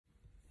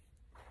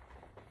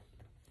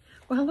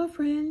Well, hello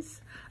friends.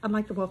 I'd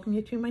like to welcome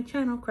you to my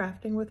channel,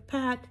 Crafting with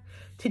Pat.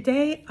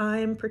 Today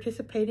I'm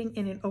participating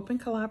in an open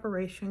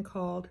collaboration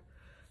called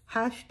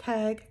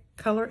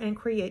 #Color and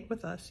Create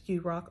with Us, You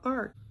Rock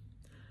Art.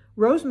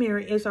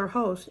 Rosemary is our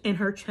host and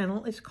her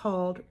channel is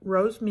called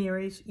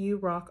Rosemary's You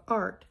Rock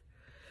Art.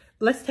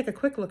 Let's take a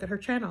quick look at her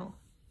channel.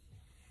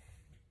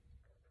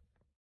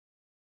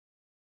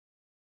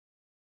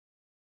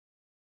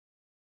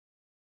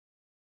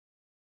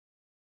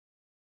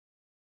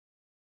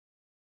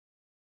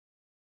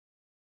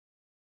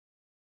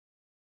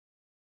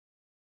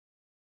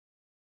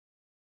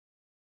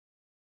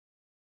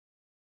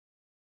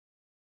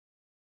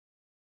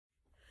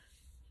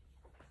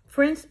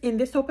 Friends, in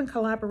this open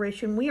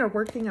collaboration, we are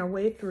working our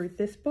way through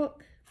this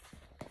book.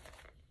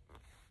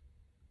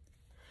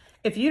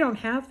 If you don't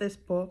have this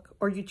book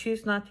or you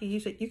choose not to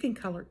use it, you can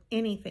color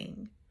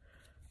anything.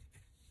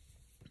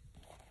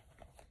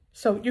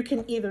 So you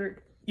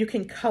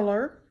can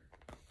color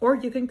or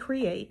you can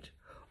create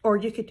or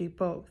you could do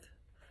both.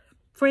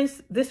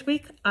 Friends, this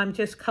week I'm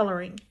just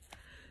coloring.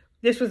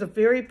 This was a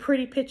very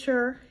pretty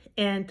picture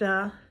and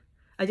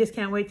I just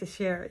can't wait to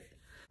share it.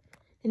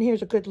 And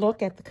here's a good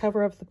look at the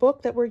cover of the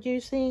book that we're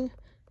using,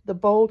 the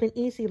Bold and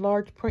Easy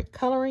Large Print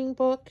Coloring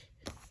Book.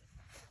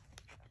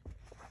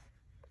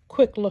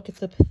 Quick look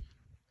at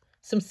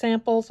some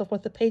samples of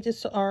what the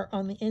pages are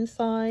on the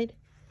inside.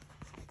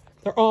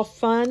 They're all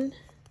fun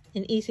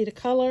and easy to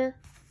color.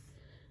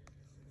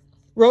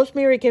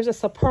 Rosemary gives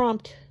us a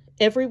prompt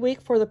every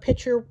week for the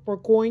picture we're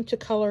going to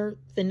color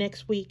the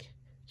next week.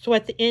 So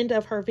at the end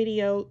of her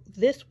video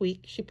this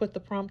week, she put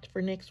the prompt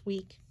for next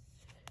week.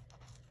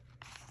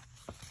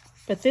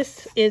 But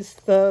this is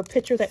the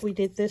picture that we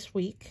did this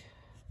week.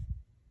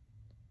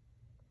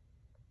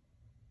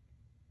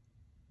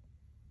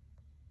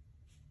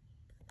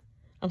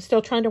 I'm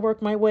still trying to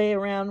work my way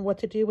around what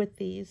to do with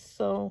these.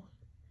 So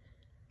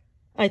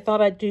I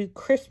thought I'd do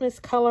Christmas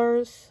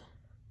colors.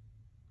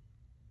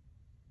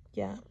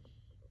 Yeah.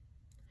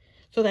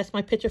 So that's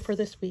my picture for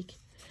this week.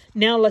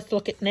 Now let's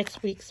look at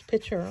next week's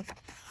picture.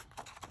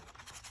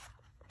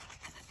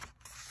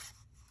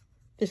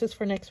 This is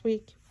for next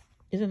week.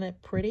 Isn't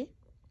that pretty?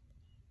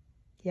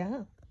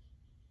 Yeah.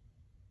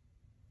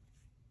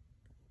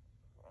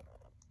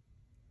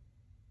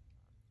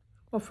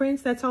 Well,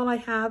 friends, that's all I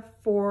have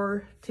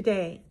for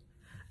today.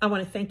 I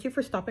want to thank you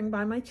for stopping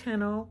by my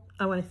channel.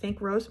 I want to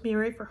thank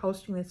Rosemary for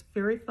hosting this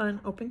very fun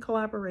open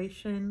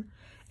collaboration,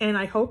 and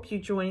I hope you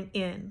join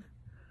in.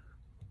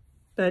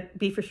 But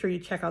be for sure you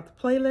check out the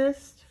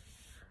playlist.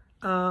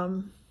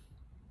 And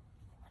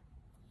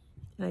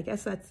I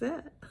guess that's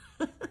it.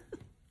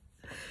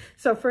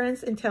 So,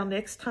 friends, until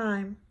next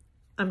time,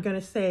 I'm going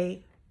to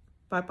say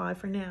bye-bye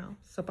for now.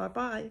 So,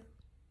 bye-bye.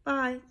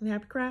 Bye, and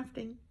happy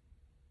crafting.